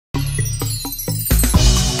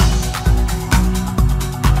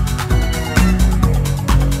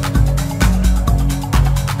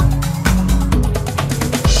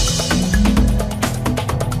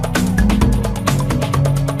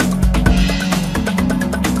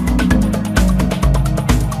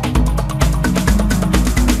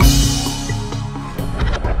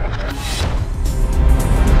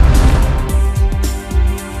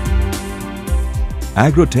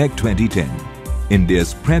Agrotech 2010,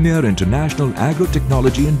 India's premier international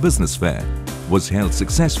agro-technology and business fair, was held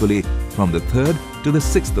successfully from the 3rd to the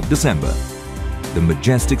 6th of December. The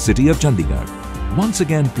majestic city of Chandigarh once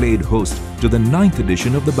again played host to the 9th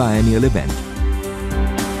edition of the biennial event.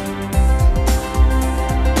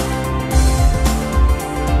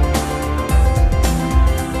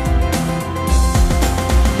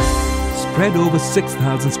 Spread over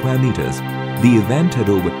 6,000 square meters, the event had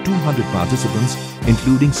over 200 participants,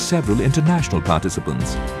 including several international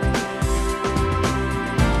participants.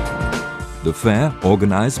 The fair,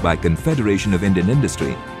 organized by Confederation of Indian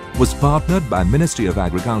Industry, was partnered by Ministry of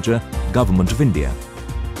Agriculture, Government of India.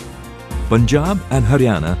 Punjab and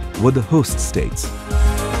Haryana were the host states.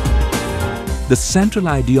 The central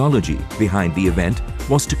ideology behind the event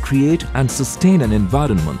was to create and sustain an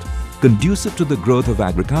environment conducive to the growth of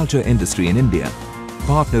agriculture industry in India,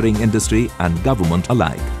 partnering industry and government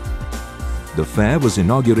alike. The fair was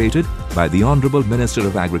inaugurated by the Honorable Minister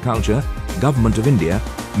of Agriculture, Government of India,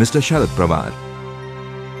 Mr. Sharad Pawar.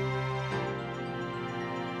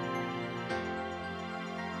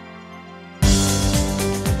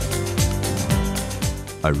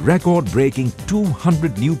 A record-breaking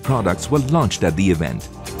 200 new products were launched at the event.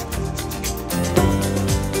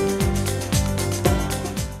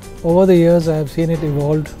 Over the years, I have seen it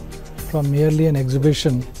evolved from merely an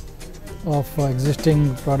exhibition of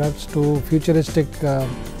existing products to futuristic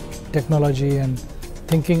technology and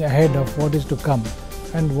thinking ahead of what is to come.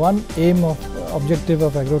 And one objective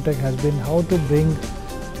of Agrotech has been how to bring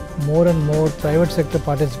more and more private sector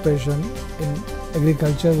participation in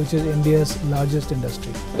agriculture, which is India's largest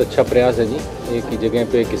industry. अच्छा प्रयास है जी, एक ही जगह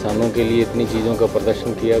पे किसानों के लिए इतनी चीज़ों का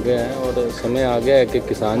प्रदर्शन किया गया है और समय आ गया है कि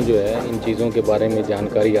किसान जो है इन चीज़ों के बारे में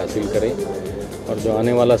जानकारी हासिल करें और जो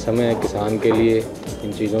आने वाला समय है किसान के लिए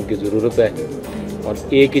इन चीज़ों की ज़रूरत है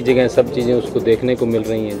और एक ही जगह सब चीज़ें उसको देखने को मिल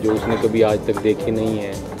रही हैं जो उसने कभी आज तक देखी नहीं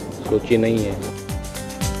है, सोची नहीं है.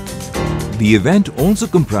 The event also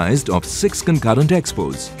comprised of 6 concurrent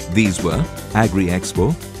expos. These were Agri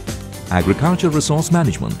Expo, Agriculture Resource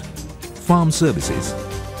Management, Farm Services,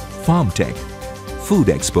 Farm Tech, Food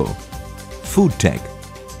Expo, Food Tech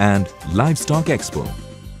and Livestock Expo.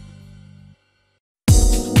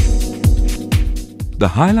 The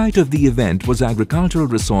highlight of the event was Agricultural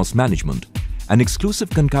Resource Management, an exclusive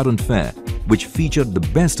concurrent fair which featured the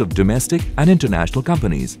best of domestic and international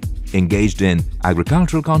companies engaged in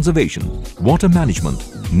agricultural conservation, water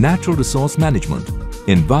management, natural resource management,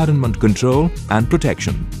 environment control and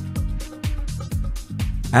protection.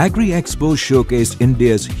 Agri Expo showcased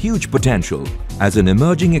India's huge potential as an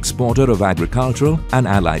emerging exporter of agricultural and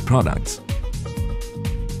allied products.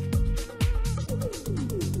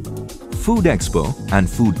 Food Expo and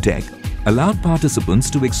Food Tech allowed participants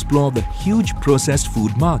to explore the huge processed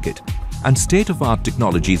food market and state-of-art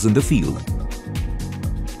technologies in the field.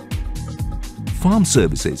 Farm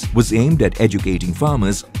Services was aimed at educating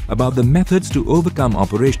farmers about the methods to overcome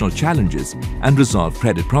operational challenges and resolve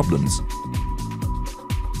credit problems.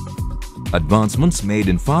 Advancements made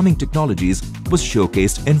in farming technologies was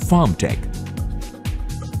showcased in Farm Tech.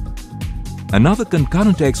 Another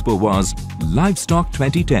concurrent expo was Livestock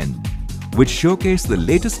 2010, which showcased the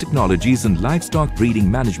latest technologies in livestock breeding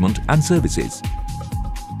management and services.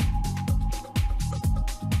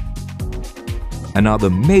 Another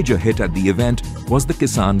major hit at the event was the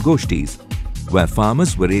Kisan Goshtis, where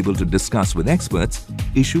farmers were able to discuss with experts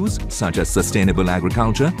issues such as sustainable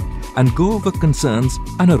agriculture and go over concerns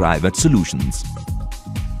and arrive at solutions.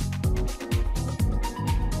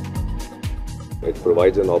 It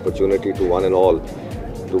provides an opportunity to one and all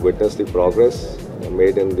to witness the progress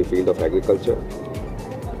made in the field of agriculture,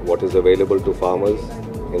 what is available to farmers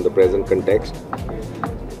in the present context.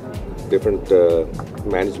 Different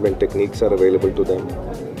management techniques are available to them.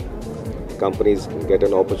 Companies get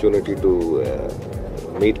an opportunity to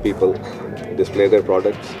meet people, display their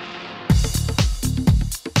products.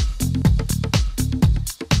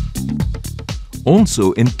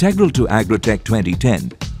 Also integral to Agrotech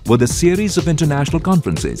 2010 were the series of international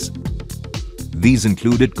conferences. These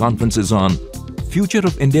included conferences on Future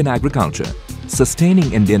of Indian Agriculture,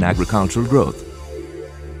 Sustaining Indian Agricultural Growth,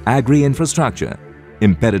 Agri-Infrastructure,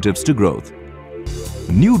 Imperatives to Growth,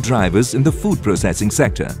 New Drivers in the Food Processing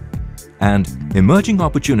Sector, and Emerging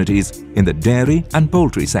Opportunities in the Dairy and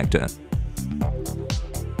Poultry Sector.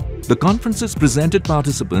 The conferences presented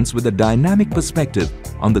participants with a dynamic perspective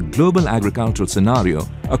on the global agricultural scenario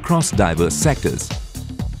across diverse sectors.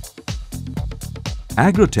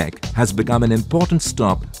 Agrotech has become an important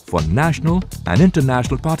stop for national and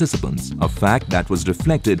international participants, a fact that was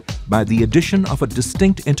reflected by the addition of a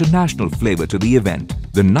distinct international flavor to the event.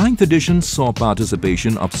 The 9th edition saw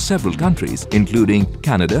participation of several countries including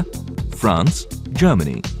Canada, France,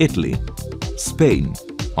 Germany, Italy, Spain,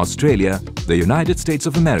 Australia, the United States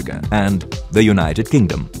of America and the United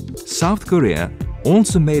Kingdom. South Korea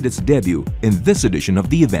also made its debut in this edition of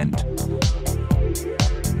the event.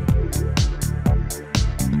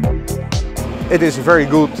 It is a very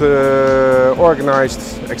good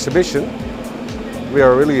organized exhibition. We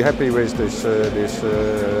are really happy with this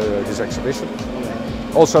exhibition.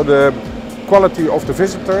 Also the quality of the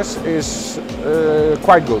visitors is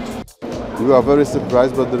quite good. We are very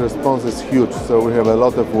surprised, but the response is huge, so we have a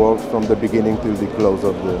lot of work from the beginning till the close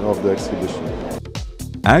of the exhibition.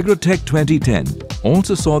 Agrotech 2010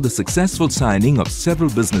 also saw the successful signing of several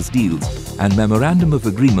business deals and memorandum of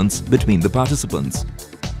agreements between the participants.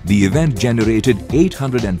 The event generated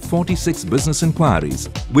 846 business inquiries,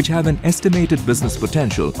 which have an estimated business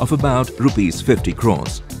potential of about Rs 50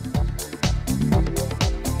 crores.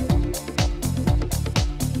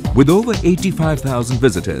 With over 85,000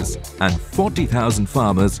 visitors and 40,000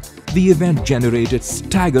 farmers, the event generated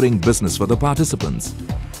staggering business for the participants.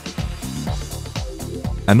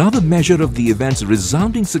 Another measure of the event's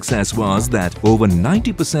resounding success was that over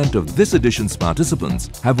 90% of this edition's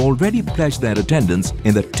participants have already pledged their attendance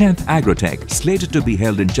in the 10th Agrotech slated to be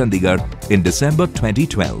held in Chandigarh in December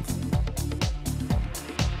 2012.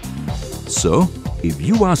 So, if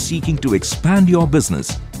you are seeking to expand your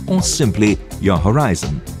business or simply your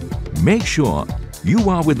horizon, make sure you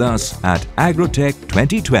are with us at Agrotech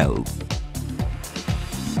 2012.